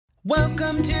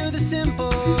Welcome to the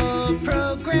Simple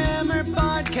Programmer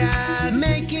Podcast,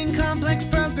 making complex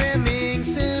programming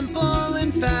simple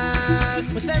and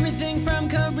fast, with everything from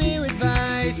career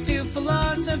advice to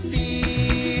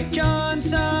philosophy. John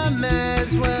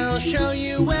Summers will show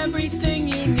you everything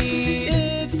you need.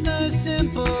 It's the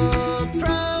Simple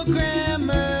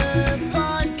Programmer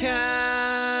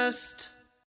Podcast.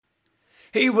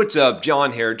 Hey, what's up?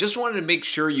 John here. Just wanted to make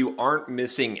sure you aren't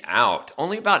missing out.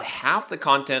 Only about half the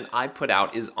content I put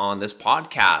out is on this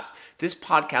podcast. This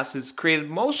podcast is created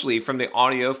mostly from the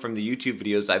audio from the YouTube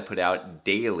videos I put out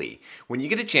daily. When you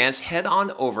get a chance, head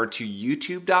on over to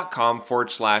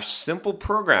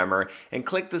youtube.com/simpleprogrammer and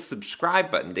click the subscribe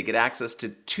button to get access to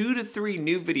 2 to 3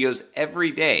 new videos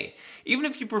every day. Even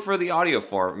if you prefer the audio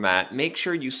format, make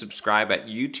sure you subscribe at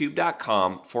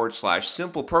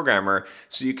youtube.com/simpleprogrammer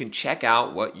so you can check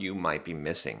out what you might be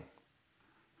missing.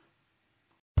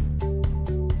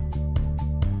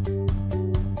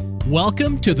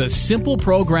 Welcome to the Simple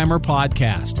Programmer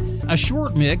Podcast, a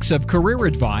short mix of career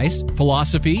advice,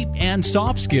 philosophy, and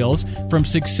soft skills from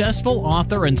successful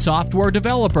author and software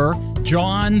developer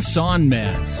John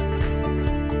Sonmez.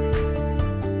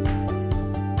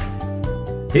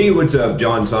 Hey, what's up?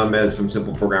 John Sonmez from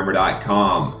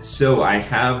simpleprogrammer.com. So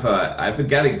I've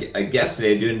got a guest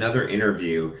today to do another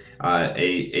interview.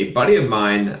 A buddy of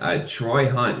mine, Troy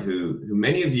Hunt, who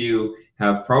many of you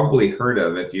have probably heard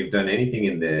of if you've done anything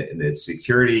in the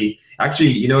security.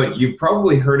 Actually, you know what? You've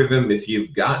probably heard of him if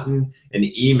you've gotten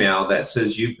an email that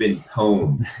says you've been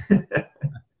pwned.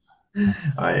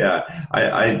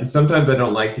 I sometimes I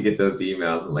don't like to get those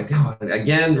emails. I'm like, oh,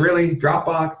 again, really?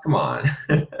 Dropbox? Come on.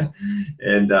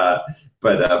 And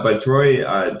but Troy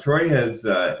has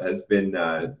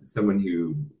been someone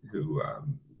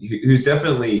who's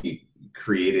definitely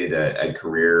created a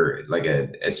career, like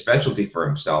a specialty for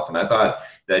himself. And I thought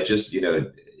that just,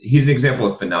 he's an example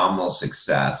of phenomenal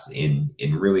success in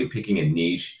really picking a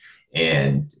niche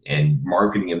and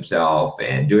marketing himself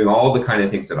and doing all the kind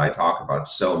of things that I talk about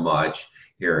so much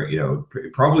here,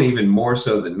 probably even more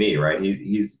so than me, right?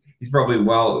 He's probably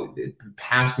well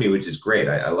past me, which is great.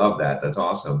 I love that. That's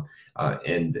awesome.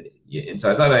 And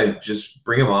so I thought I'd just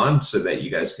bring him on so that you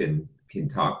guys can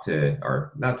talk to,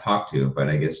 or not talk to, but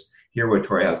I guess hear what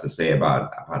Troy has to say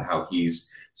about how he's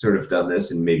sort of done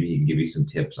this, and maybe he can give you some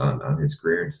tips on his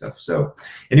career and stuff. So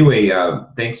anyway,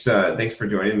 thanks for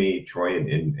joining me, Troy,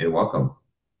 and welcome.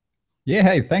 Yeah,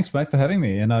 hey, thanks, mate, for having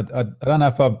me. And I don't know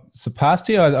if I've surpassed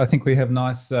you. I think we have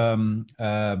nice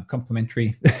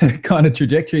complementary kind of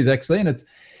trajectories, actually, and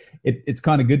it's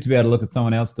kind of good to be able to look at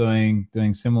someone else doing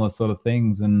similar sort of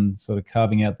things and sort of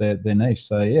carving out their niche.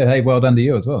 So yeah, hey, well done to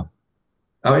you as well.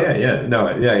 Oh yeah.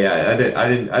 No, yeah.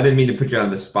 I didn't mean to put you on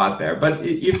the spot there, but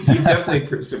you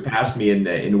definitely surpassed me in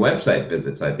website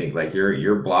visits. I think like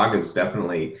your blog has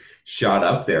definitely shot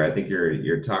up there. I think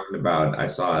you're talking about. I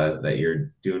saw that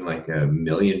you're doing like 1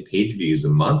 million page views a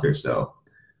month or so.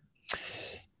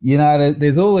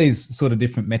 There's all these sort of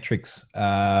different metrics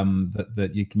that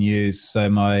you can use.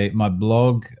 So my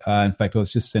blog, in fact, I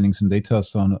was just sending some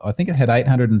details on. I think it had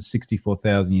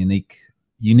 864,000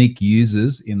 unique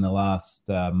users in the last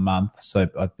month. So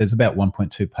there's about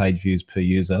 1.2 page views per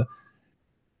user.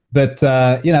 But,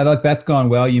 like that's gone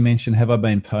well. You mentioned, have I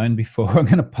been pwned before? I'm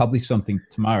going to publish something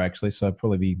tomorrow, actually. So I'll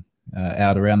probably be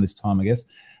out around this time, I guess.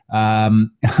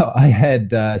 I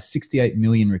had 68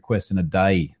 million requests in a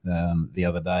day the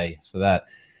other day for that.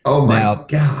 Oh, my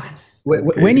God.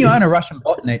 When you own a Russian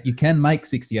botnet, you can make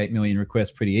 68 million requests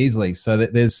pretty easily. So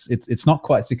that it's not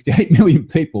quite 68 million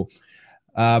people.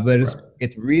 But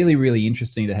it's really, really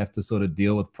interesting to have to sort of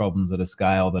deal with problems at a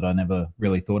scale that I never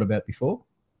really thought about before.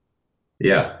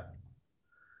 Yeah,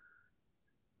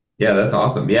 that's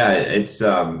awesome. Yeah, it's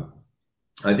I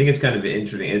think it's kind of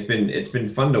interesting. It's been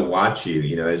fun to watch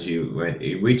you. As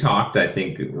we talked, I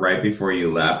think right before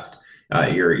you left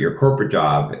your corporate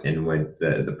job and went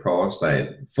the pro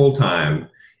side full time.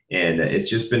 And it's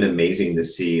just been amazing to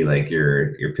see like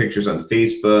your pictures on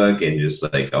Facebook and just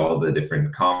like all the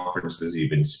different conferences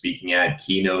you've been speaking at,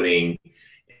 keynoting,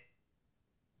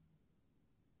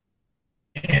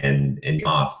 and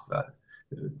off.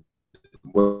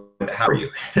 How are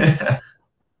you?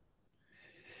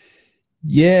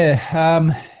 Yeah.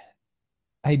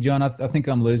 Hey, John, I think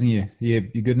I'm losing you.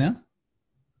 You good now?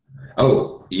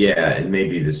 Oh, yeah, and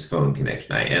maybe this phone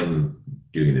connection. I am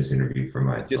doing this interview from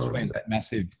my just phone. went that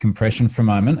massive compression for a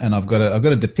moment, and I've got a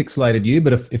depixelated you.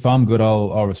 But if I'm good,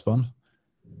 I'll respond.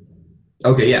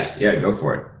 Okay, yeah, go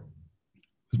for it.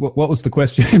 What was the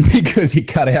question? Because you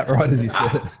cut out right as you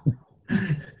said it.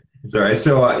 It's all right.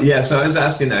 So so I was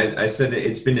asking. I said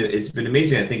it's been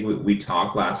amazing. I think we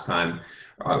talked last time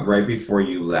right before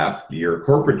you left your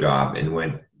corporate job and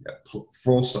went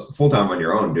full time on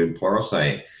your own doing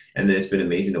Pluralsight. And then it's been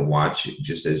amazing to watch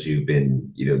just as you've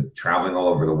been, traveling all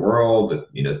over the world,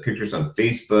 the pictures on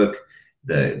Facebook,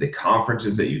 the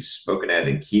conferences that you've spoken at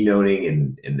and keynoting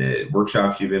and the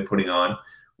workshops you've been putting on.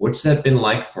 What's that been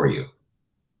like for you?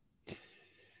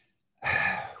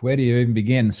 Where do you even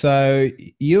begin? So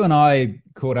you and I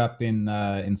caught up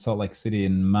in Salt Lake City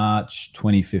in March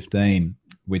 2015,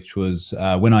 which was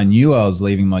when I knew I was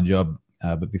leaving my job,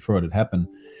 but before it had happened.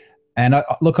 And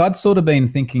I'd sort of been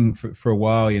thinking for a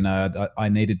while, I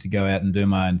needed to go out and do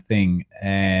my own thing.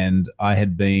 And I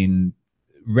had been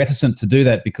reticent to do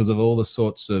that because of all the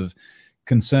sorts of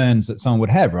concerns that someone would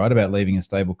have, right, about leaving a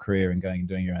stable career and going and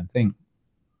doing your own thing.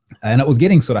 And it was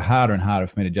getting sort of harder and harder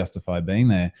for me to justify being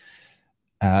there.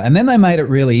 And then they made it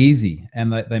really easy,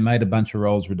 and they made a bunch of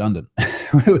roles redundant,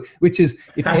 which is,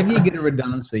 if ever you get a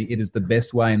redundancy, it is the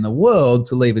best way in the world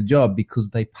to leave a job, because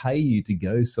they pay you to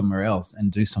go somewhere else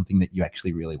and do something that you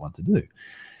actually really want to do.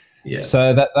 Yeah.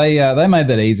 So that they made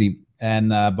that easy, and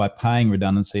by paying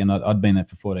redundancy, and I'd been there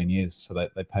for 14 years, so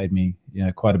they paid me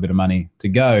quite a bit of money to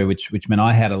go, which meant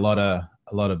I had a lot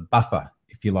of buffer,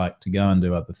 if you like, to go and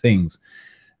do other things.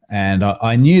 And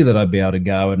I knew that I'd be able to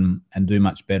go and do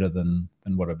much better than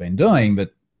what I've been doing,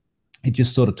 but it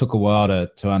just sort of took a while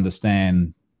to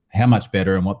understand how much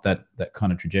better and what that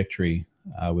kind of trajectory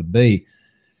would be.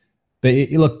 But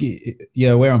look,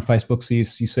 we're on Facebook, so you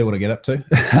see what I get up to.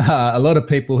 A lot of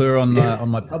people who are on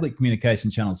my public communication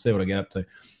channels see what I get up to.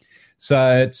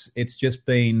 So it's just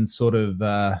been sort of,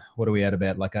 what are we at,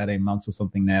 about like 18 months or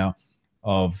something now,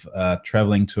 of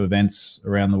traveling to events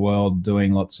around the world,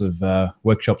 doing lots of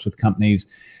workshops with companies,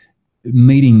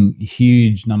 meeting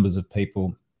huge numbers of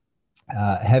people,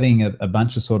 having a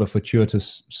bunch of sort of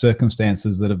fortuitous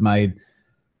circumstances that have made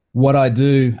what I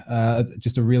do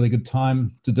just a really good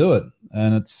time to do it.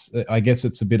 And I guess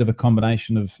it's a bit of a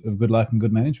combination of good luck and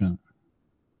good management.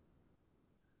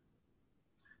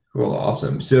 Cool.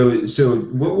 Awesome. So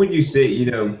what would you say,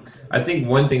 I think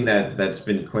one thing that's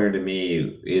been clear to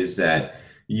me is that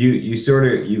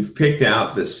you've picked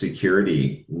out the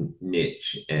security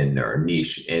niche and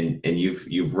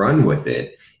you've run with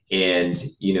it. And,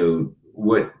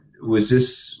 what was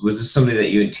this something that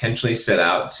you intentionally set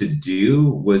out to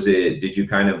do? Did you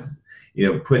kind of,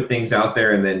 put things out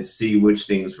there and then see which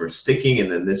things were sticking, and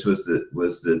then this was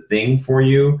the thing for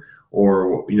you?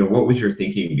 Or, what was your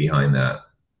thinking behind that?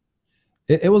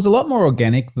 It was a lot more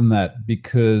organic than that,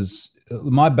 because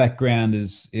my background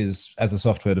is as a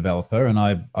software developer, and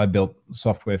I built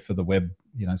software for the web,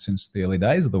 since the early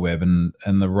days of the web, and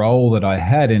the role that I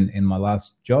had in my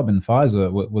last job in Pfizer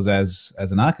was as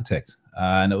an architect,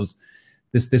 and it was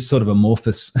this sort of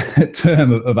amorphous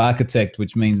term of architect,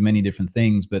 which means many different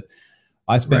things. But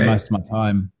I spent most of my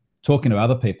time talking to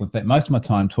other people. In fact, most of my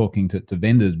time talking to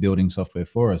vendors building software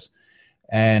for us,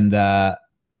 and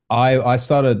I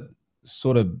started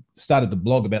to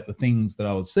blog about the things that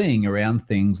I was seeing around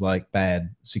things like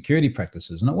bad security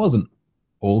practices. And it wasn't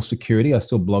all security. I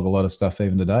still blog a lot of stuff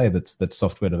even today that's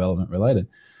software development related,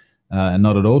 and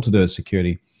not at all to do with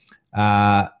security.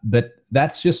 But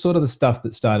that's just sort of the stuff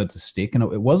that started to stick. And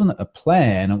it wasn't a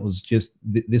plan. It was just,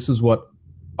 this is what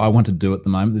I want to do at the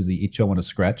moment. This is the itch I want to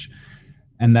scratch.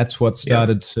 And that's what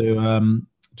started to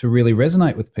really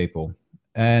resonate with people.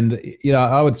 And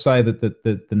I would say that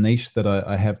the niche that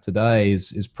I have today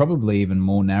is probably even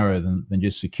more narrow than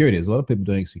just security. There's a lot of people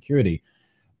doing security,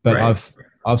 but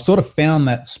I've sort of found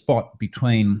that spot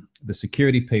between the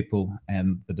security people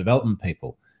and the development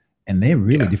people, and they're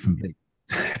really different people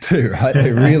too, right?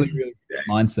 They're really, really different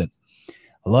mindsets.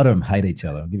 A lot of them hate each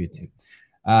other. I'll give you a tip.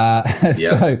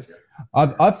 So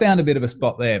I've found a bit of a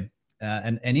spot there,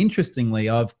 and interestingly,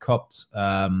 I've copped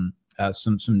some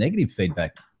negative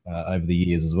feedback over the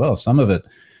years as well. Some of it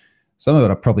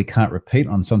I probably can't repeat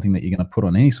on something that you're going to put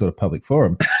on any sort of public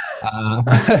forum.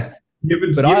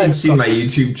 You haven't seen my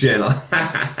YouTube channel.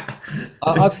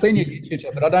 I've seen your YouTube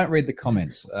channel, but I don't read the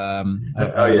comments. I'm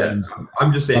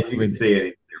just saying you can say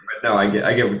anything, but no,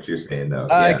 I get what you're saying though.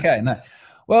 Okay, no.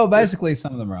 Well, basically,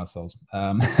 some of them are assholes.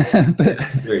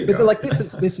 But like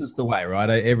this is the way, right?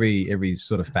 Every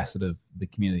sort of facet of the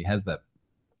community has that.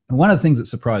 And one of the things that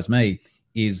surprised me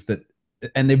is that,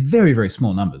 and they're very, very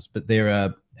small numbers, but there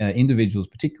are individuals,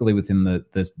 particularly within the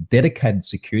dedicated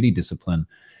security discipline,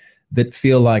 that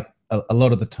feel like a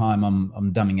lot of the time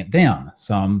I'm dumbing it down.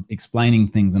 So I'm explaining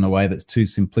things in a way that's too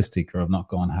simplistic, or I've not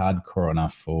gone hardcore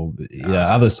enough, or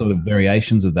other sort of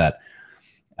variations of that.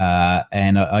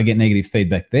 And I get negative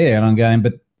feedback there, and I'm going,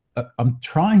 but I'm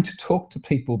trying to talk to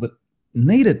people that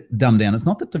need it dumbed down. It's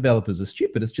not that developers are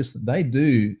stupid. It's just that they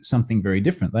do something very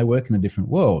different. They work in a different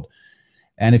world.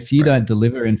 And if you don't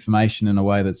deliver information in a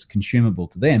way that's consumable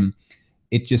to them,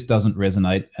 it just doesn't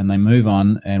resonate, and they move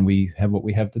on, and we have what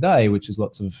we have today, which is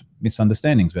lots of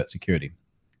misunderstandings about security.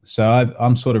 So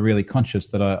I'm sort of really conscious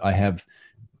that I have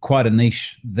quite a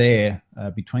niche there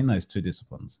between those two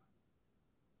disciplines.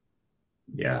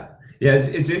 Yeah. Yeah,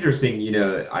 it's interesting.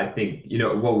 I think,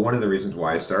 well, one of the reasons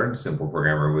why I started Simple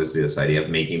Programmer was this idea of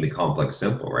making the complex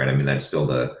simple, right? I mean, that's still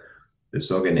the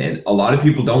slogan. And a lot of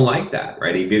people don't like that,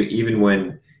 right? Even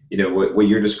when, what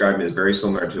you're describing is very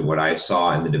similar to what I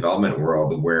saw in the development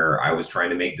world, where I was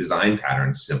trying to make design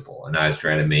patterns simple, and I was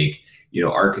trying to make,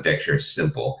 architecture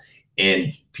simple.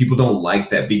 And people don't like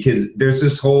that because there's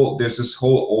this whole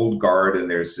old guard, and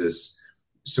there's this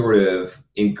sort of,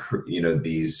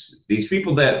 these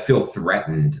people that feel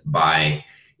threatened by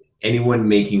anyone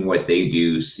making what they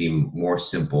do seem more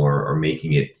simple, or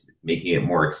making it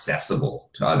more accessible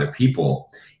to other people.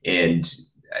 And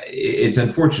it's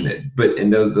unfortunate,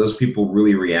 and those people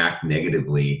really react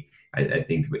negatively, I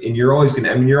think. And you're always going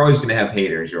to have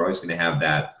haters. You're always going to have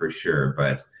that for sure.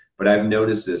 But I've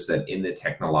noticed this, that in the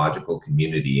technological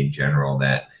community in general,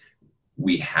 that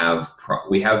we have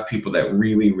people that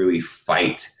really, really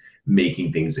fight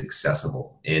making things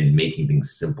accessible and making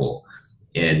things simple.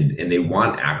 And they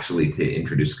want actually to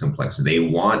introduce complexity. They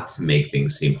want to make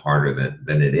things seem harder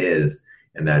than it is.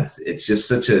 And it's just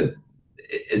such an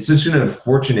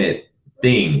unfortunate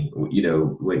thing,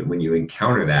 when you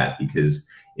encounter that, because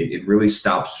it really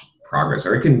stops progress,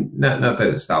 or it can not that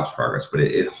it stops progress, but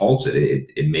it halts it.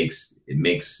 It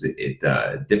makes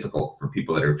it difficult for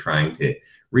people that are trying to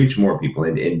reach more people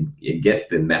and get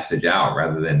the message out,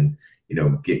 rather than,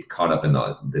 get caught up in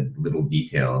the little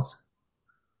details.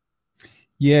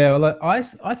 Yeah, well, I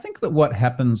think that what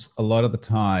happens a lot of the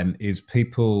time is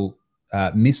people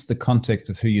miss the context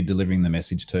of who you're delivering the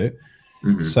message to.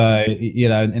 Mm-hmm. So,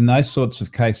 in those sorts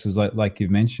of cases, like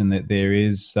you've mentioned, that there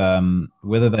is,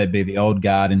 whether they be the old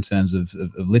guard in terms of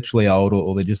literally old,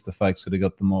 or they're just the folks that have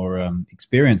got the more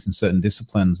experience in certain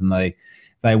disciplines, and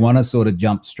they want to sort of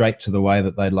jump straight to the way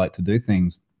that they'd like to do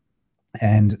things.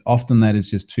 And often that is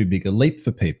just too big a leap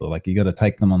for people. Like, you got to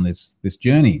take them on this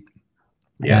journey.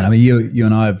 Yeah. And I mean, you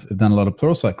and I have done a lot of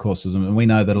Pluralsight courses, and we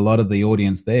know that a lot of the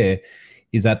audience there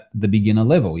is at the beginner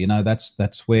level.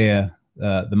 That's where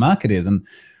the market is. And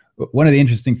one of the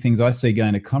interesting things I see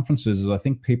going to conferences is I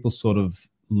think people sort of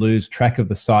lose track of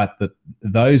the sight that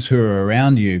those who are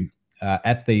around you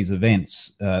at these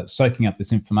events, soaking up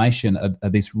this information, are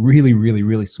this really, really,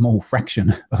 really small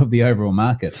fraction of the overall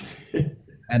market.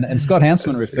 And Scott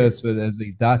Hanselman refers to it as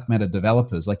these dark matter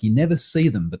developers. Like, you never see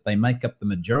them, but they make up the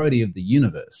majority of the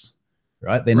universe,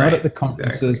 right? They're not at the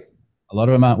conferences. Exactly. A lot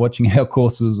of them aren't watching our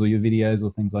courses or your videos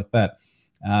or things like that.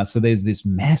 So there's this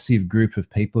massive group of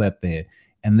people out there,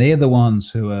 and they're the ones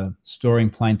who are storing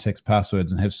plain text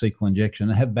passwords and have SQL injection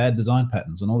and have bad design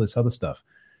patterns and all this other stuff.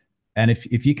 And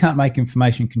if you can't make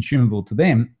information consumable to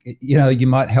them, you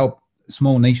might help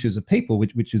small niches of people,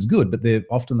 which is good, but they're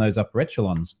often those upper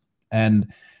echelons.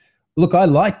 And look, I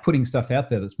like putting stuff out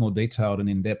there that's more detailed and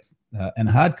in-depth and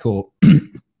hardcore,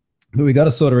 but we got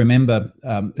to sort of remember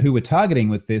who we're targeting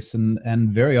with this, and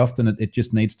very often it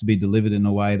just needs to be delivered in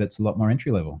a way that's a lot more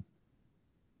entry level.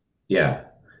 Yeah,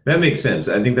 that makes sense.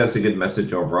 I think that's a good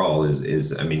message overall.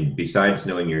 Is I mean, besides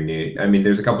knowing your niche, I mean,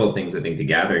 there's a couple of things I think to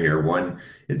gather here. One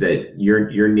is that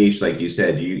your niche, like you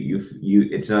said, you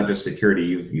it's not just security.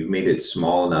 You've made it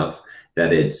small enough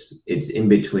that it's in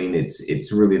between.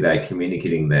 It's really that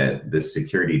communicating the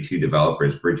security to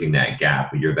developers, bridging that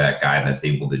gap. You're that guy that's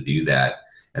able to do that.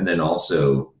 And then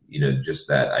also, just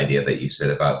that idea that you said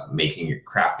about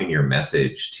crafting your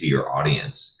message to your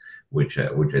audience, which I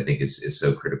think is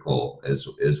so critical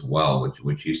as well,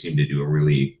 which you seem to do a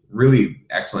really, really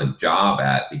excellent job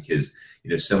at, because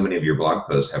so many of your blog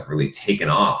posts have really taken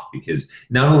off, because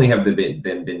not only have they've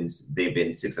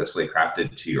been successfully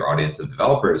crafted to your audience of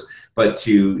developers, but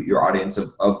to your audience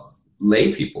of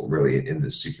lay people, really, in the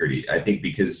security. I think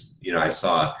because I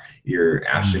saw your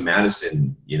Ashley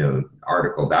Madison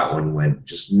article, that one went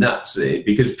just nuts,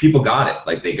 because people got it.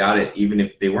 Like, they got it even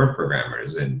if they weren't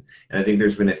programmers. And I think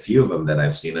there's been a few of them that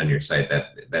I've seen on your site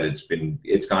that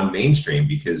it's gone mainstream,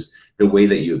 because the way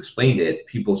that you explained it,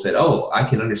 people said, oh, I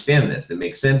can understand this, it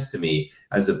makes sense to me,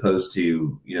 as opposed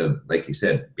to like you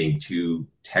said, being too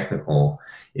technical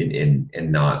and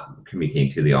not communicating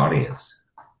to the audience.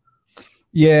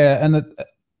 Yeah, and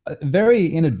very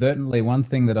inadvertently, one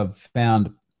thing that I've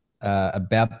found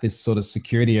about this sort of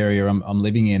security area I'm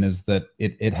living in is that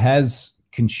it has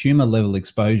consumer level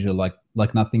exposure like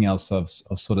nothing else I've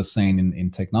sort of seen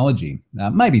in technology.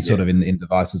 Maybe sort of in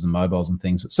devices and mobiles and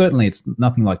things, but certainly it's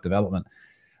nothing like development.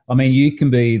 I mean, you can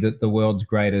be the world's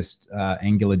greatest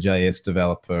AngularJS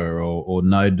developer or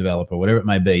Node developer, whatever it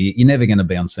may be. You're never going to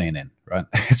be on CNN, right?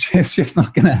 It's just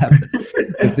not going to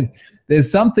happen. There's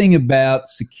something about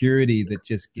security that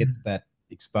just gets that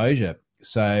exposure.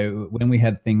 So when we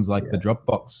had things like the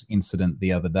Dropbox incident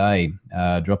the other day,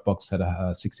 Dropbox had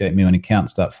a 68 million account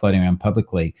start floating around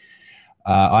publicly.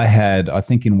 I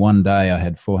think in one day I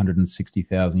had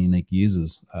 460,000 unique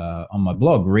users on my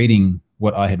blog reading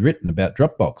what I had written about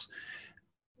Dropbox.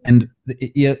 And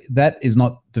that is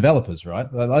not developers, right?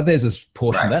 There's a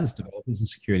portion of that is developers and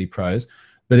security pros,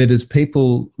 but it is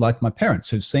people like my parents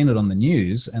who've seen it on the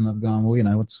news and they've gone,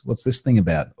 well, what's this thing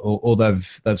about? Or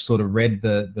they've sort of read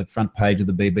the front page of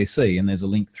the BBC and there's a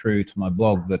link through to my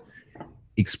blog that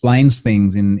explains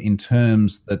things in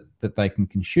terms that they can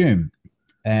consume.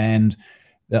 And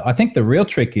I think the real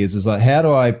trick is like how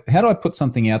do I put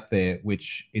something out there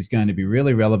which is going to be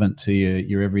really relevant to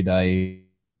your everyday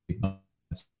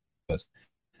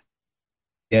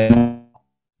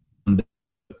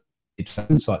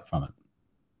insight from it.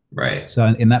 Right. So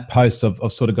in that post,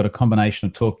 I've sort of got a combination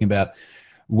of talking about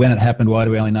when it happened, why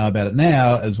do we only know about it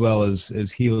now, as well as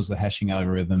here was the hashing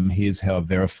algorithm. Here's how I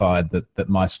verified that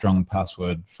my strong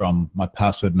password from my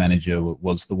password manager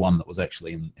was the one that was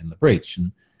actually in the breach,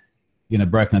 and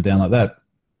broken it down like that.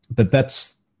 But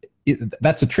that's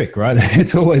a trick, right?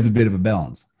 It's always a bit of a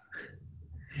balance.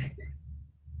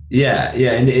 Yeah,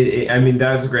 and I mean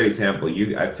that was a great example.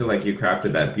 I feel like you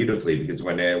crafted that beautifully, because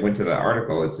when I went to the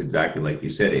article, it's exactly like you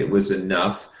said. It was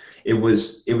enough. It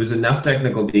was enough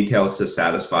technical details to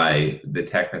satisfy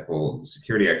the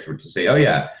security expert to say, oh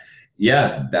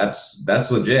yeah,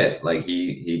 that's legit. Like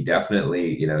he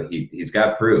definitely, he's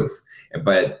got proof.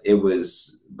 But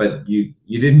you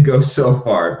didn't go so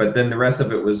far. But then the rest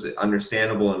of it was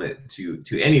understandable and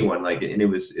to anyone. And it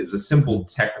was a simple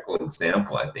technical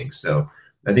example, I think. So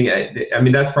I think, I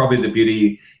mean, that's probably the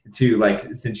beauty too,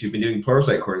 since you've been doing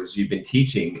Pluralsight courses, you've been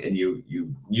teaching and you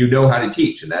know how to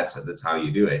teach, and that's how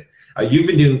you do it. You've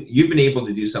been able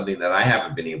to do something that I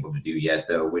haven't been able to do yet,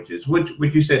 though, which is what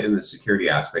you said in the security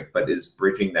aspect, but is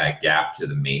bridging that gap to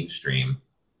the mainstream,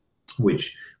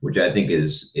 which I think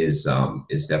is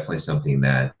definitely something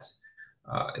that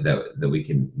we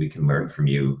can learn from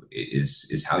you,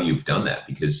 is how you've done that.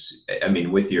 Because I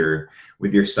mean, with your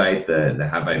site, the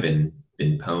Have I Been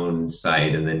Pwned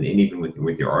site, and even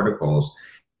with your articles,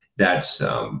 that's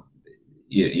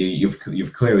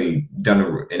you've clearly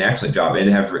done an excellent job and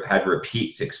have had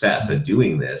repeat success at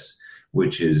doing this,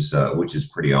 which is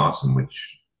pretty awesome.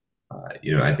 Which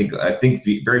I think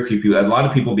very few people, a lot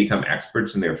of people become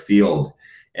experts in their field,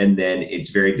 and then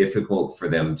it's very difficult for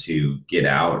them to get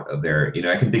out of their.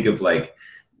 I can think of I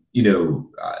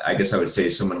guess I would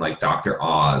say someone like Dr.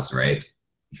 Oz, right?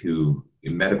 Who a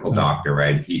medical doctor,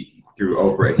 right? Through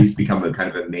Oprah, he's become a kind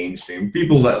of a mainstream.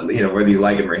 People that, whether you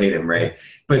like him or hate him, right?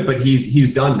 But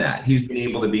he's done that. He's been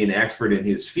able to be an expert in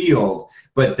his field,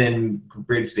 but then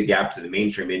bridge the gap to the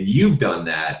mainstream. And you've done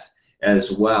that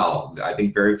as well. I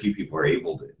think very few people are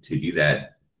able to do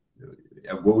that.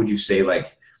 What would you say,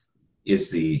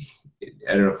 is I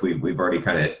don't know if we've already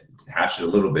kind of hashed it a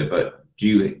little bit, but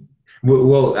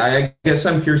well, I guess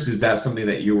I'm curious, is that something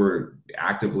that you were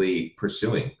actively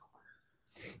pursuing?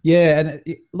 Yeah,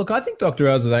 and look, I think Dr.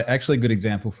 Oz is actually a good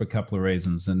example for a couple of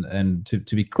reasons. And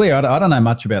to be clear, I don't know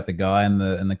much about the guy, and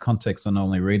the context I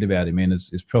normally read about him in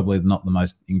is probably not the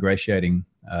most ingratiating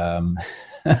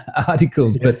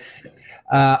articles. But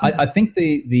I think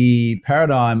the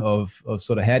paradigm of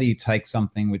sort of how do you take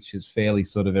something which is fairly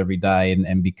sort of everyday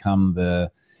and become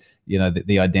the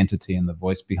identity and the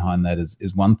voice behind that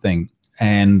is one thing.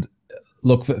 And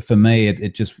look, for me,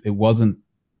 it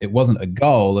wasn't a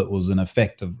goal. It was an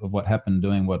effect of what happened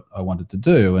doing what I wanted to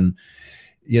do. And,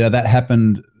 that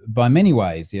happened by many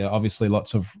ways. Obviously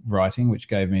lots of writing, which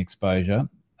gave me exposure.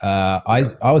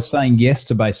 I was saying yes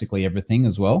to basically everything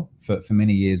as well for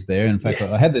many years there. In fact,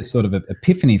 I had this sort of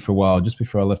epiphany for a while just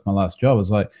before I left my last job. I was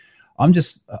like, I've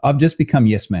just become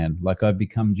yes man. Like I've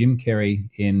become Jim Carrey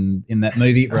in that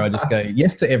movie where I just go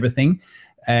yes to everything.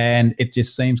 And it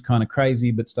just seems kind of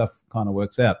crazy, but stuff kind of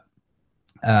works out.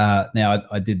 Now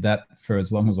I did that for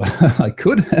as long as I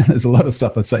could. There's a lot of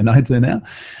stuff I say no to now,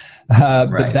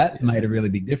 but that made a really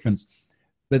big difference.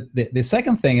 But the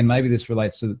second thing, and maybe this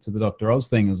relates to the Dr. Oz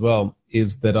thing as well,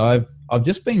 is that I've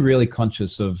just been really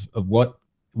conscious of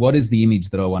what is the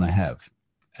image that I want to have,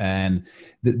 and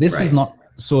this is not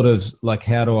sort of like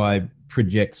how do I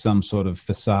project some sort of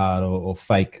facade or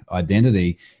fake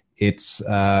identity. It's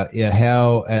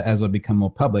how, as I become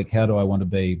more public, how do I want to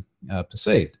be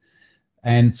perceived?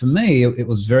 And for me, it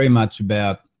was very much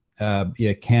about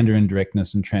candor and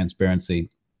directness and transparency.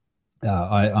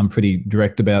 I'm pretty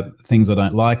direct about things I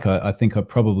don't like. I think I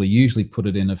probably usually put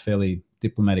it in a fairly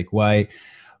diplomatic way.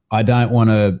 I don't want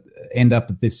to end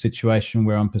up at this situation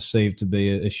where I'm perceived to be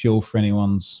a shill for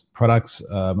anyone's products.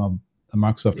 I'm a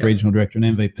Microsoft regional director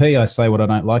and MVP. I say what I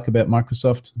don't like about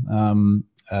Microsoft,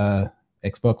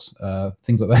 Xbox,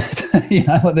 things like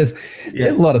that. Like there's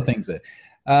a lot of things there.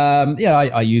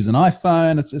 I use an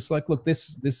iPhone. It's just like, look,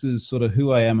 this is sort of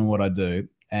who I am and what I do.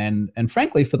 And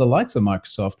frankly, for the likes of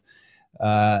Microsoft,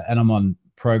 and I'm on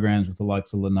programs with the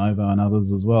likes of Lenovo and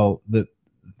others as well, that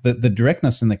the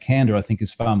directness and the candor, I think,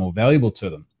 is far more valuable to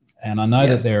them. And I know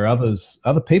that there are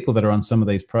other people that are on some of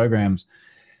these programs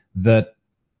that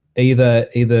either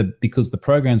because the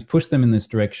programs push them in this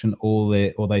direction, or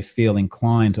they feel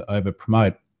inclined to over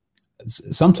promote.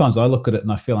 Sometimes I look at it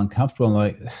and I feel uncomfortable.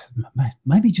 I'm like,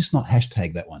 maybe just not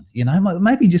hashtag that one.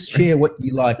 Maybe just share what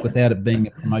you like without it being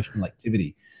a promotional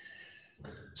activity.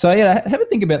 So have a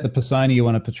think about the persona you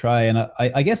want to portray, and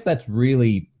I guess that's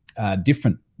really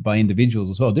different by individuals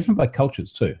as well, different by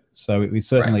cultures too. So we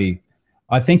certainly,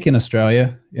 I think in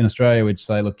Australia we'd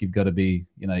say, look, you've got to be,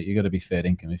 you've got to be fair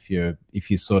income. If you're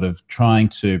sort of trying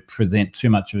to present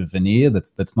too much of a veneer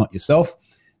that's not yourself,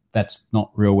 that's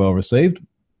not real well received.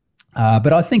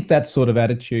 But I think that sort of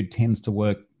attitude tends to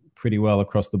work pretty well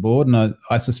across the board. And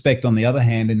I suspect, on the other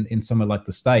hand, in somewhere like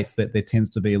the States, that there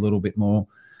tends to be a little bit more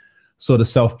sort of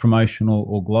self-promotional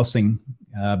or glossing.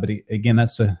 But again,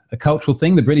 that's a cultural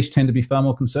thing. The British tend to be far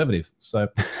more conservative. So,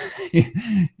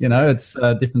 it's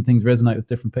different things resonate with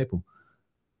different people.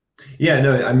 Yeah,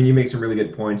 no, I mean, you make some really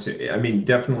good points. I mean,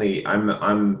 definitely,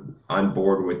 I'm on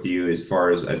board with you as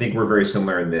far as, I think we're very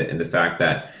similar in the fact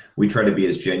that we try to be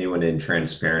as genuine and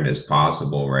transparent as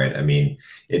possible, right? I mean,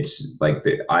 it's like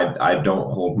I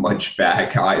don't hold much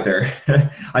back either.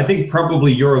 I think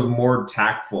probably you're more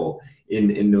tactful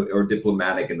or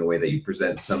diplomatic in the way that you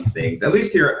present some things. At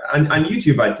least here on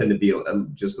YouTube, I tend to be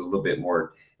just a little bit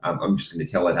more. I'm just going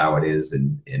to tell it how it is,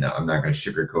 and I'm not going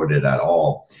to sugarcoat it at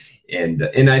all.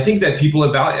 And I think that people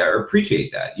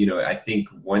appreciate that. I think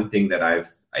one thing that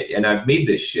I've made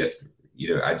this shift.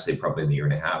 I'd say probably in a year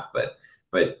and a half, but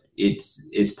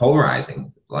it's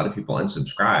polarizing. A lot of people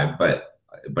unsubscribe,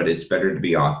 but it's better to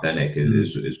be authentic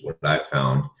is what I've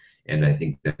found. And I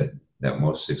think that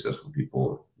most successful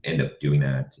people end up doing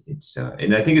that. It's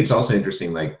and I think it's also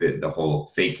interesting, like the whole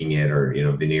faking it or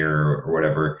veneer or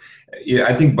whatever.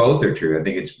 I think both are true. I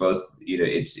think it's both.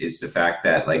 It's the fact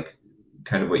that, like,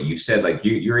 kind of what you said, like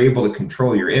you're able to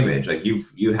control your image. Like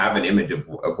you have an image of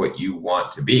what you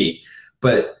want to be,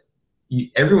 but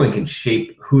everyone can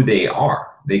shape who they are.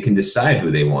 They can decide who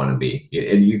they want to be,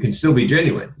 and you can still be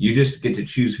genuine. You just get to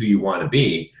choose who you want to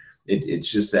be. It's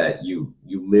just that you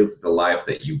live the life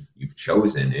that you've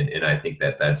chosen, and I think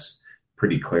that's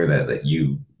pretty clear that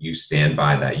you stand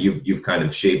by that. You've kind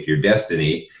of shaped your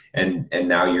destiny, and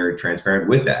now you're transparent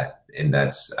with that, and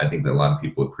I think that a lot of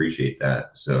people appreciate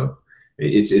that. So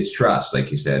it's trust,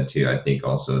 like you said too. I think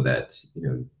also that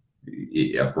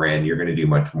a brand, you're going to do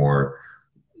much more.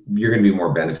 You're going to be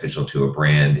more beneficial to a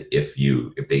brand if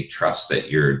they trust that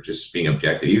you're just being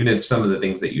objective, even if some of the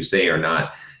things that you say are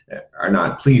not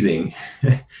pleasing.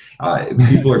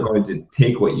 People are going to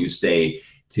take what you say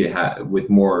with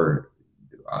more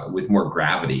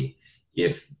gravity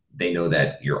if they know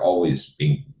that you're always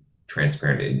being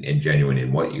transparent and genuine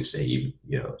in what you say.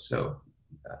 So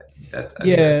that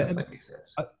makes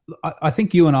sense. I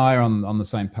think you and I are on the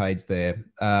same page there.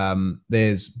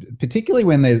 There's particularly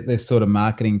when there's sort of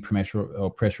marketing pressure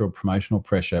or promotional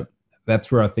pressure.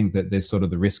 That's where I think that there's sort of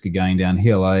the risk of going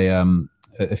downhill.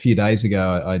 A few days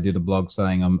ago, I did a blog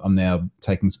saying I'm now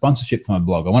taking sponsorship for my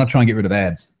blog. I want to try and get rid of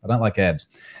ads. I don't like ads.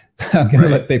 I'm going to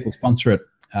let people sponsor it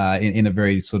in a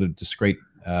very sort of discreet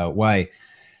way.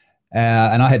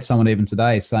 And I had someone even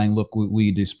today saying, look,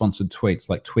 we do sponsored tweets,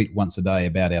 like tweet once a day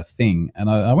about our thing. And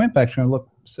I went back to him and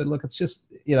said, look, it's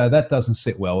just, that doesn't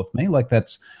sit well with me. Like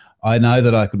I know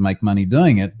that I could make money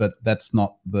doing it, but that's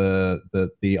not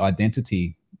the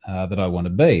identity that I want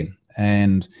to be.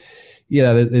 And,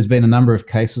 there's been a number of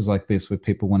cases like this where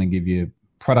people want to give you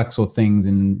products or things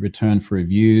in return for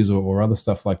reviews or other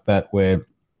stuff like that, where,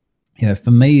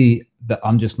 for me, that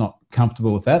I'm just not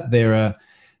comfortable with that. There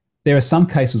are some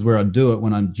cases where I do it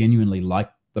when I'm genuinely like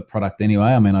the product anyway.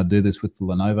 I mean, I do this with the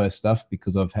Lenovo stuff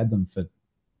because I've had them for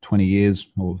 20 years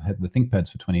or had the ThinkPads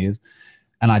for 20 years,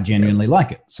 and I genuinely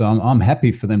like it. So I'm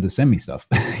happy for them to send me stuff,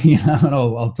 and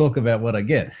I'll talk about what I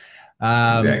get.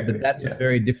 Exactly. But that's a Yeah.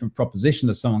 very different proposition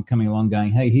to someone coming along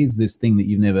going, hey, here's this thing that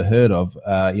you've never heard of.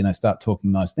 Start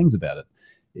talking nice things about it.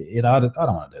 I don't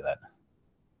want to do that.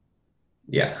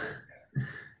 Yeah.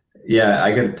 Yeah,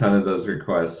 I get a ton of those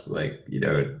requests. Like,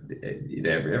 every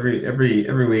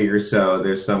week or so,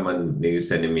 there's someone new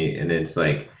sending me, and it's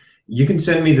like, you can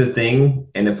send me the thing,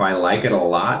 and if I like it a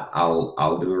lot,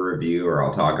 I'll do a review or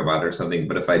I'll talk about it or something.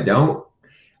 But if I don't,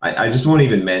 I just won't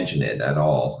even mention it at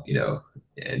all.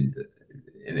 And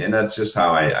and that's just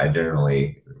how I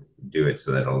generally do it,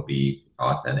 so that it'll be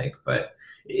authentic. But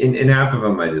in half of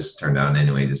them, I just turn down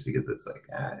anyway, just because it's like,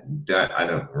 I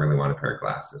don't really want a pair of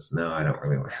glasses. No, I don't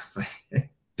really want. It's like,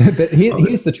 but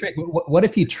here's the trick. What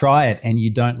if you try it and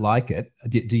you don't like it?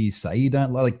 Do you say you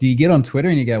don't like? Do you get on Twitter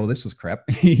and you go, "Well, this was crap,"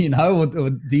 or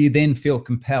do you then feel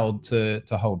compelled to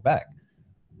hold back?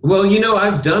 Well,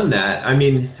 I've done that. I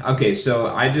mean, okay, so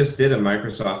I just did a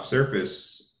Microsoft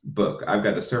Surface book. I've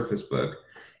got a Surface book,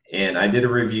 and I did a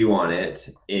review on it.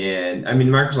 And I mean,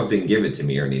 Microsoft didn't give it to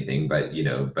me or anything, but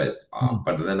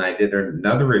but then I did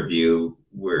another review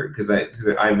because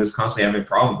I was constantly having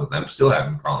problems with it. I'm still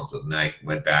having problems with it. And I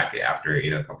went back after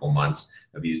a couple months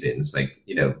of using it, and it's like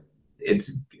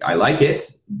I like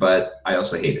it, but I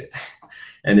also hate it.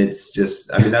 And it's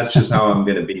just, I mean, that's just how I'm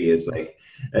going to be. It's like,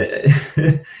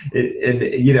 and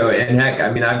heck, I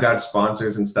mean, I've got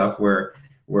sponsors and stuff where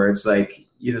it's like,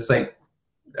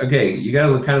 okay, you got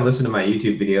to kind of listen to my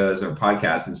YouTube videos or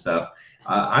podcasts and stuff.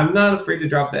 I'm not afraid to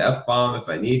drop the F-bomb if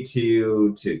I need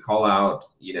to call out,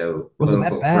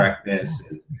 political correctness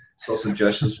and social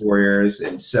justice warriors.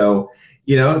 And so,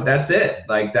 that's it.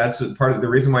 Like, that's part of the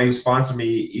reason why you sponsor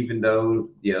me, even though,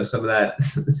 some of that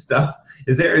stuff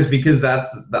is there, is because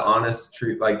that's the honest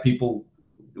truth. Like, people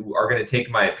are going to take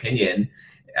my opinion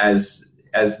as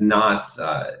not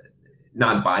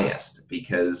biased,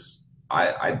 because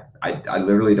I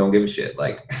literally don't give a shit.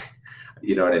 Like,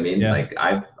 you know what I mean? Yeah. Like,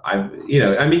 I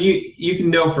mean, you can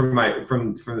know from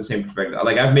the same perspective.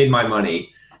 Like, I've made my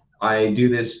money. I do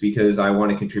this because I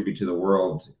want to contribute to the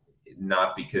world,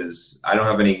 not because I don't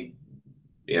have any,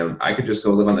 I could just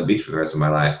go live on the beach for the rest of my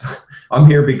life. I'm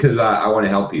here because I want to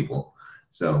help people.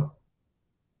 So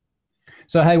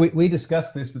hey, we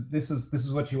discussed this, but this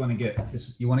is what you want to get.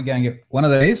 You want to go and get one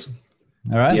of these.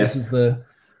 All right. Yes. This is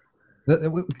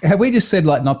have we just said,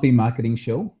 like, not be marketing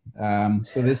shill?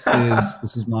 So this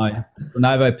is my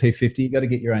Lenovo P50. You got to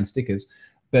get your own stickers,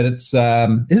 but it's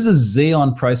this is a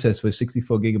Xeon processor with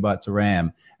 64 gigabytes of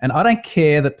RAM, and I don't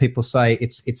care that people say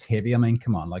it's heavy. I mean,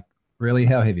 come on, like, really,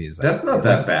 how heavy is that? That's not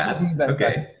that bad.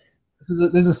 Okay.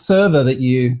 There's a server that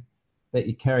you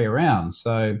carry around,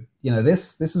 so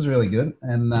this is really good,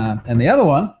 and the other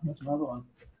one, that's another one.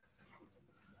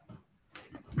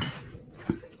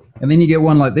 And then you get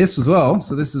one like this as well.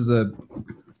 So this is a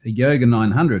Yoga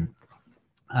 900.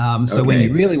 So when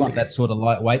you really want that sort of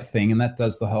lightweight thing, and that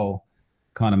does the whole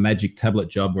kind of magic tablet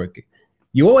job, where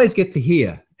you always get to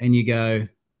here and you go,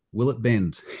 will it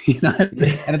bend? And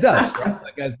it does, right? So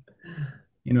it goes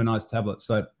into a nice tablet.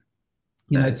 So,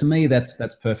 to me, that's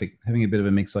perfect, having a bit of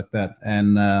a mix like that.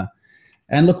 And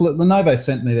look, Lenovo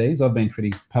sent me these. I've been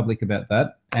pretty public about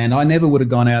that. And I never would have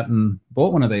gone out and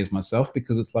bought one of these myself,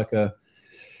 because it's like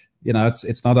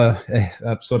it's not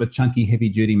a sort of chunky, heavy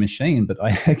duty machine, but I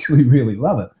actually really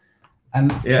love it.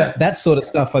 And that sort of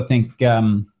stuff, I think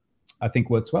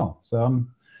works well. So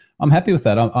I'm happy with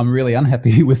that. I'm really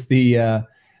unhappy with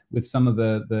with some of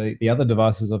the other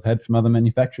devices I've had from other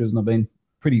manufacturers, and I've been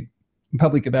pretty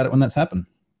public about it when that's happened.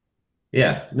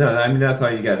 Yeah, no, I mean, that's how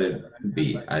you got to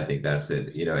be. I think that's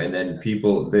it.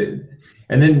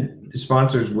 And then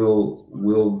sponsors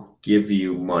will give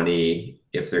you money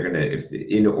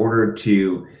in order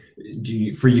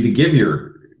for you to give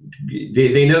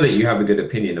they know that you have a good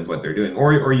opinion of what they're doing,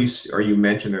 or you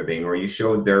mention their thing, or you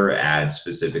show their ad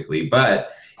specifically,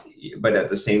 but at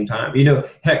the same time,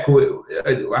 heck,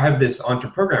 I have this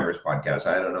Entreprogrammers podcast.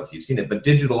 I don't know if you've seen it, but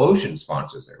DigitalOcean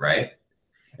sponsors it, right?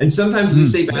 And sometimes we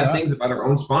say bad things about our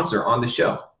own sponsor on the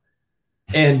show.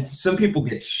 And some people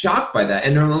get shocked by that,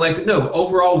 and they're like, "No,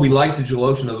 overall we like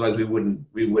DigitalOcean. Otherwise, we wouldn't,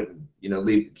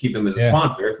 keep them as a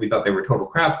sponsor if we thought they were total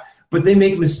crap." But they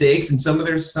make mistakes, and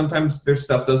sometimes their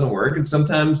stuff doesn't work, and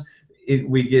sometimes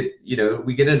we get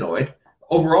annoyed.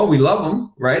 Overall, we love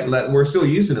them, right? We're still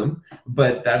using them,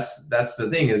 but that's the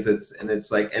thing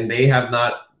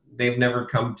they've never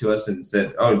come to us and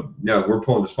said, "Oh no, we're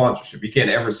pulling the sponsorship. You can't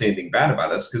ever say anything bad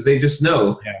about us," because they just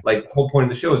know, like, the whole point of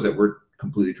the show is that we're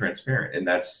completely transparent, and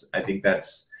I think I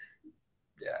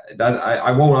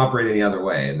won't operate any other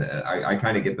way, and I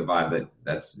kind of get the vibe that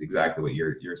that's exactly what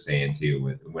you're saying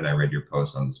too when I read your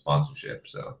post on the sponsorship.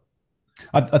 So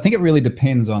I think it really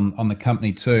depends on the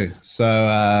company too.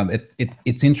 So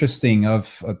it's interesting. I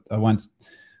won't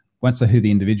say who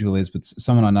the individual is, but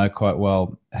someone I know quite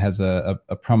well has a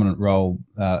prominent role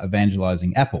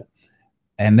evangelizing Apple,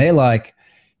 and they're like,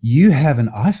 "You have an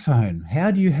iPhone.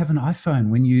 How do you have an iPhone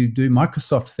when you do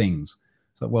Microsoft things?"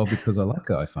 So, well, because I like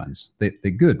iPhones. They're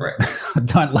good. Right. I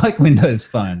don't like Windows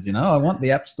phones. I want the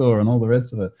App Store and all the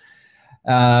rest of it.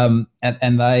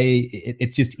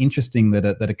 It's just interesting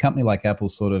that a company like Apple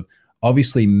sort of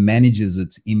obviously manages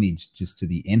its image just to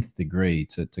the nth degree,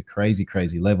 to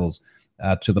crazy levels,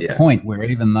 to the point where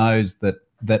even those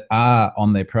that are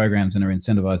on their programs and are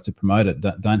incentivized to promote it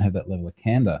don't have that level of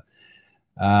candor.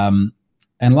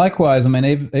 And likewise, I mean,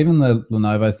 even the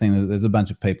Lenovo thing, there's a bunch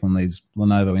of people in these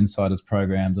Lenovo Insiders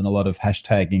programs and a lot of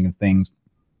hashtagging of things.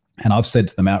 And I've said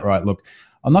to them outright, look,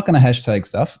 I'm not going to hashtag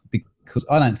stuff because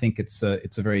I don't think it's a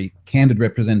very candid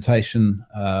representation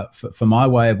for my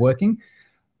way of working.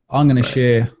 I'm going to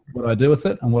share what I do with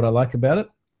it and what I like about it.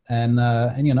 And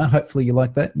hopefully you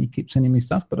like that and you keep sending me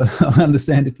stuff, but I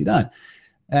understand if you don't.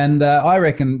 And I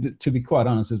reckon, to be quite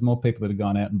honest, there's more people that have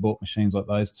gone out and bought machines like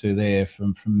those two there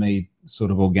from me sort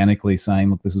of organically saying,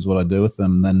 look, this is what I do with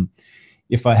them, than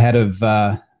if I had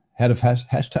hashtag.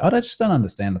 I just don't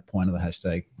understand the point of the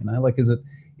hashtag. Like, is it,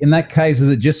 in that case, is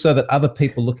it just so that other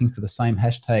people looking for the same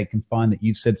hashtag can find that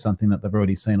you've said something that they've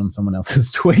already seen on someone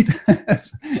else's tweet?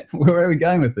 Where are we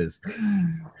going with this?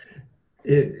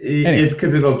 It's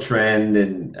because it'll trend,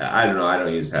 and I don't know. I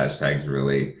don't use hashtags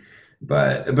really.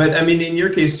 But I mean, in your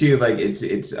case too, like I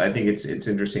think it's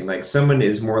interesting. Like, someone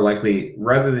is more likely,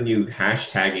 rather than you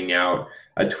hashtagging out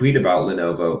a tweet about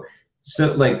Lenovo,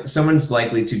 so like someone's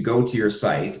likely to go to your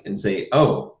site and say,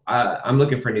 "Oh, I'm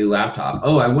looking for a new laptop.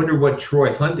 Oh, I wonder what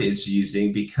Troy Hunt is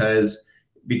using because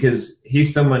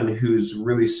he's someone who's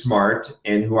really smart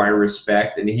and who I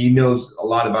respect, and he knows a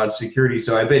lot about security.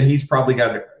 So I bet he's probably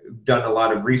done a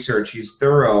lot of research. He's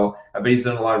thorough. I bet he's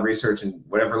done a lot of research, and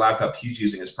whatever laptop he's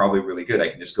using is probably really good. I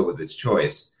can just go with his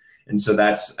choice." And so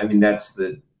that's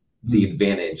the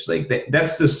advantage. Like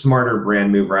that's the smarter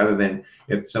brand move, rather than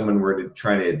if someone were to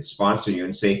try to sponsor you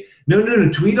and say, no,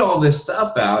 tweet all this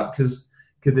stuff out because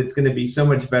it's going to be so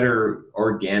much better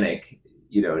organic.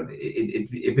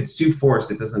 If it's too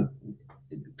forced, it doesn't.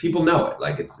 People know it.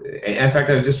 Like it's. In fact,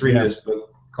 I was just reading this book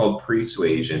called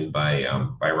Persuasion by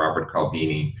Robert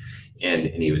Cialdini, and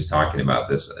he was talking about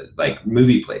this like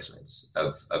movie placements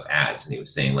of ads, and he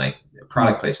was saying like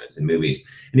product placements in movies,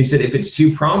 and he said if it's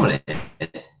too prominent,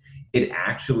 it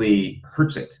actually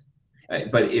hurts it.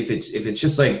 But if it's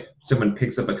just like someone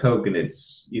picks up a Coke and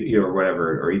it's or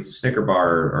whatever, or eats a Snicker bar,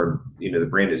 or the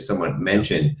brand is somewhat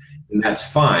mentioned, then that's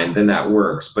fine. Then that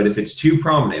works. But if it's too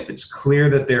prominent, if it's clear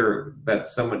that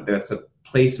that's a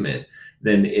placement,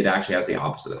 then it actually has the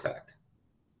opposite effect.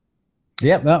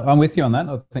 Yeah, no, I'm with you on that.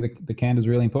 I think the candor is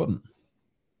really important.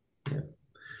 Yeah.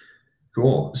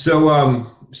 Cool. So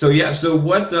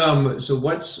what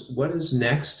is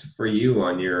next for you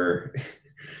on your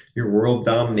world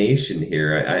domination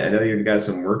here? I know you've got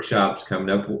some workshops coming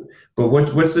up, but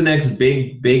what's the next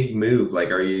big move? Like,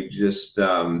 are you just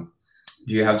do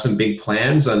you have some big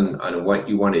plans on what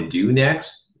you want to do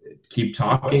next? Keep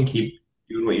talking, keep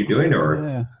doing what you're doing, or?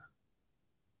 Yeah.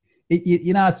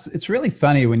 It's really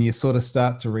funny when you sort of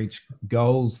start to reach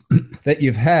goals that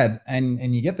you've had,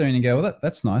 and you get there and you go, well,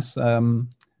 that's nice.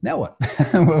 Now what?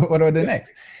 What do I do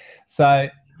next? So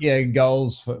yeah,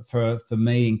 goals for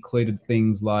me included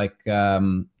things like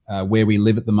where we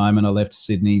live at the moment. I left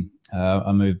Sydney.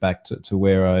 I moved back to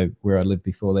where I lived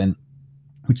before then,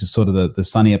 which is sort of the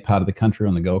sunnier part of the country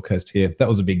on the Gold Coast here. That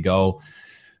was a big goal.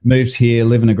 Moved here,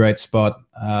 live in a great spot.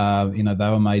 They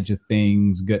were major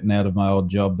things. Getting out of my old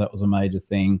job, that was a major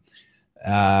thing.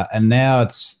 And now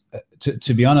it's,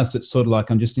 to be honest, it's sort of like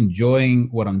I'm just enjoying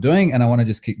what I'm doing, and I want to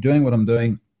just keep doing what I'm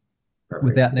doing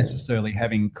without necessarily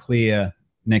having clear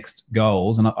next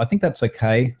goals. And I think that's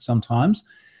okay sometimes.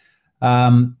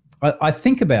 I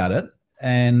think about it,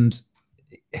 and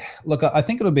look, I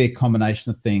think it'll be a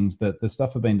combination of things. That the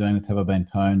stuff I've been doing with Have I Been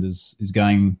Pwned is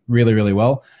going really, really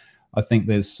well. I think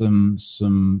there's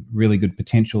some really good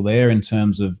potential there in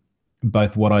terms of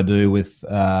both what I do with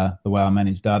the way I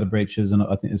manage data breaches, and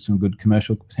I think there's some good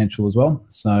commercial potential as well.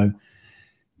 So,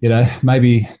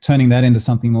 maybe turning that into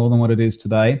something more than what it is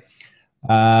today.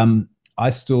 I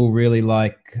still really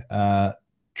like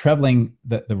traveling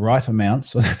the right amount.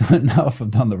 So I don't know if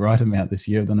I've done the right amount this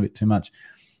year. I've done a bit too much,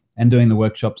 and doing the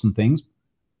workshops and things.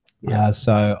 Yeah.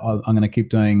 So I'm going to keep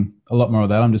doing a lot more of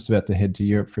that. I'm just about to head to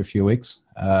Europe for a few weeks,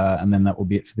 and then that will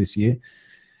be it for this year.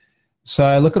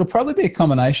 So look, it'll probably be a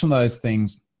combination of those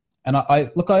things. I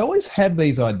always have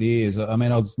these ideas. I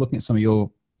mean, I was looking at some of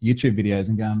your YouTube videos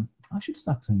and going, I should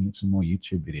start doing some more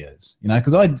YouTube videos,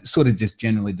 because I sort of just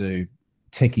generally do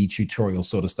techie tutorial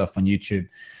sort of stuff on YouTube.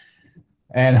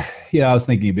 And, I was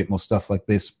thinking a bit more stuff like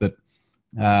this, but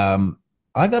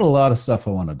I got a lot of stuff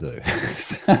I want to do.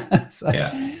 So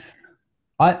yeah.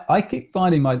 I keep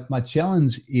finding my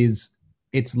challenge is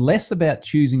it's less about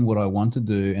choosing what I want to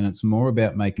do, and it's more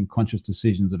about making conscious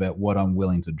decisions about what I'm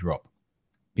willing to drop.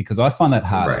 Because I find that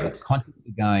hard. Right. Like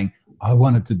consciously going, I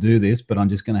wanted to do this, but I'm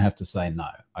just going to have to say no,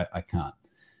 I can't.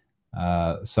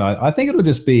 So I think it'll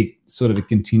just be sort of a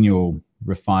continual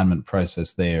refinement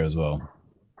process there as well.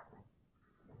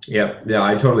 Yeah,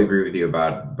 I totally agree with you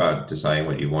about deciding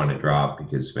what you want to drop,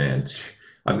 because, man,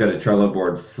 I've got a Trello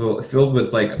board filled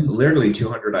with like literally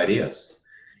 200 ideas.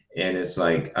 And it's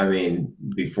like, I mean,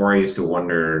 before I used to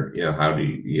wonder, how do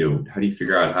you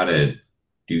figure out how to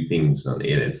do things on the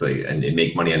internet? It's like, and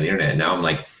make money on the internet. And now I'm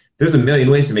like, there's a million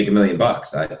ways to make $1 million.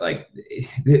 I like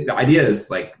the idea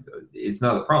is like, it's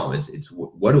not the problem. It's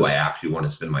what do I actually want to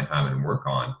spend my time and work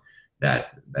on?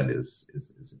 That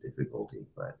is a difficulty,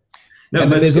 but no,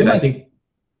 but there's almost, I think.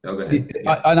 Oh, go ahead.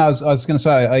 I know. I was going to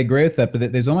say I agree with that,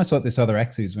 but there's almost like this other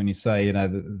axis when you say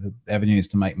the avenues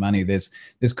to make money. There's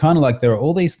kind of like there are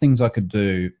all these things I could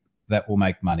do that will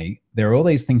make money. There are all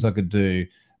these things I could do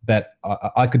that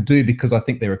I could do because I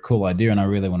think they're a cool idea and I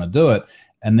really want to do it.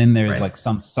 And then there is like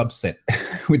some subset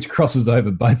which crosses over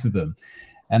both of them,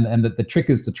 and the trick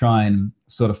is to try and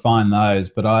sort of find those.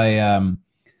 But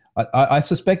I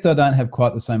suspect I don't have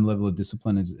quite the same level of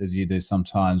discipline as you do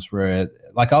sometimes, where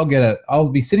like I'll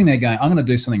be sitting there going, I'm going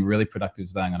to do something really productive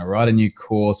today. I'm going to write a new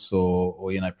course or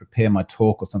prepare my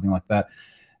talk or something like that.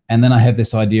 And then I have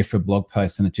this idea for a blog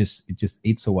post and it just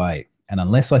eats away. And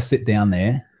unless I sit down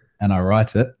there and I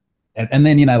write it, and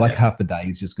then, half the day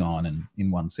is just gone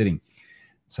in one sitting.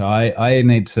 So I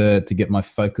need to get my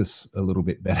focus a little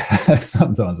bit better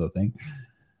sometimes, I think.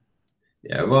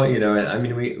 Yeah, well, I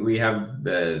mean, we have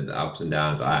the ups and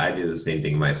downs. I do the same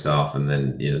thing myself, and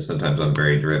then sometimes I'm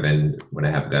very driven when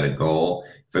I have got a goal.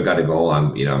 If I've got a goal,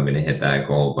 I'm going to hit that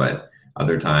goal. But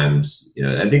other times,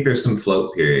 I think there's some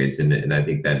float periods, and I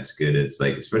think that's good. It's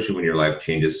like, especially when your life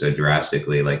changes so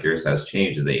drastically, like yours has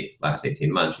changed in the last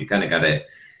 18 months. You kind of got to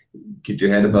get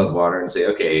your head above water and say,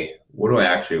 okay, what do I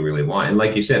actually really want? And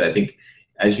like you said, I think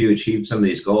as you achieve some of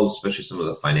these goals, especially some of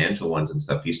the financial ones and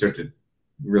stuff, you start to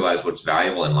realize what's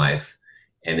valuable in life,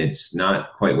 and it's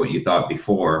not quite what you thought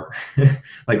before.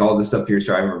 Like all the stuff you were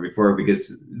striving for before,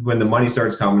 because when the money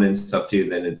starts coming and stuff too,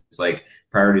 then it's like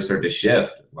priorities start to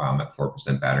shift. Wow, I'm at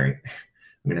 4% battery.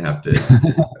 I'm gonna have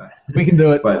to we can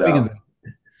do it. But we can do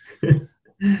it.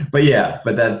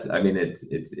 but that's, I mean, it's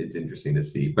interesting to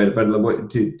see. But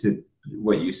to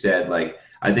what you said, like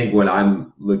I think what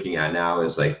I'm looking at now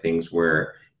is like things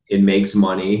where it makes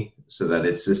money so that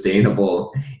it's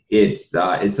sustainable. It's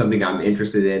something I'm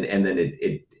interested in, and then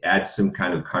it adds some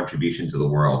kind of contribution to the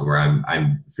world where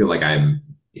I feel like I'm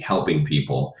helping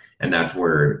people, and that's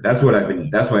why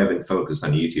I've been focused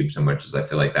on YouTube so much, as I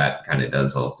feel like that kind of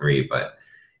does all three. But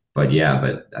I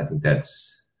think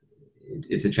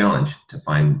it's a challenge to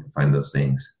find those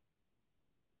things.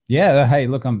 Yeah. Hey,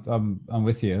 look, I'm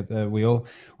with you. We all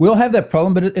have that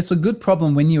problem, but it's a good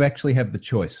problem when you actually have the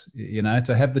choice.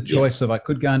 To have the choice of I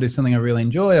could go and do something I really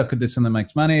enjoy, I could do something that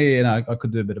makes money, I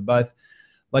could do a bit of both.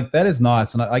 Like that is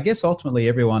nice, and I guess ultimately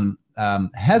everyone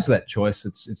has that choice.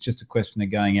 It's just a question of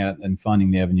going out and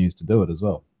finding the avenues to do it as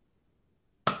well.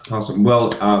 Awesome.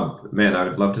 Well, man, I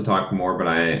would love to talk more, but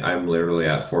I'm literally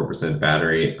at 4%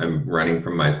 battery. I'm running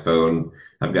from my phone.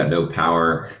 I've got no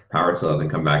power still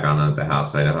hasn't come back on at the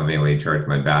house. So I don't have any way to charge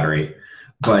my battery.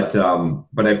 But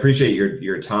I appreciate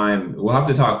your time. We'll have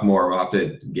to talk more. We'll have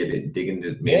to dig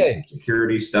into maybe some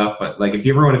security stuff. Like if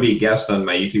you ever want to be a guest on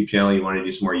my YouTube channel, you want to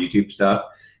do some more YouTube stuff,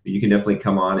 you can definitely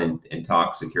come on and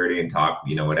talk security and talk,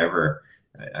 whatever.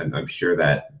 I'm sure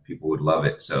that people would love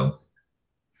it. So.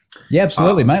 Yeah,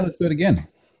 absolutely, mate. Let's do it again.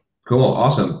 Cool,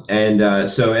 awesome.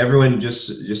 And so everyone, just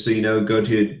so you know, go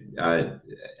to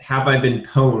Have I Been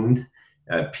Pwned?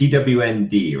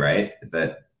 PWND, right? Is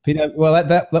that? Well,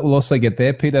 that will also get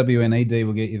there. PWNED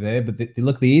will get you there. But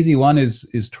the easy one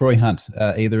is Troy Hunt,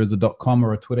 either as a .com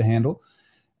or a Twitter handle,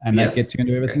 and that gets you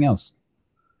into everything else.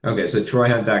 Okay, so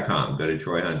TroyHunt.com. Go to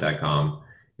TroyHunt.com.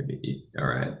 All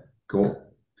right, cool.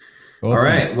 Awesome.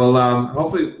 All right. Well,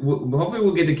 hopefully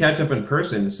we'll get to catch up in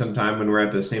person sometime when we're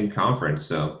at the same conference.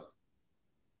 So.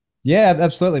 Yeah,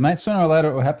 absolutely, mate. Sooner or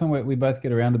later it will happen. We both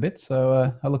get around a bit,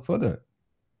 so I look forward to it.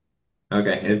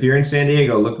 Okay. And if you're in San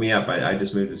Diego, look me up. I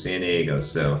just moved to San Diego,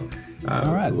 so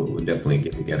all right. We'll definitely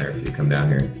get together if you come down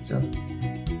here. So.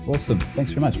 Awesome.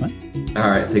 Thanks very much, mate. All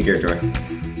right. Take care, Troy.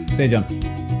 See you,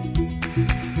 John.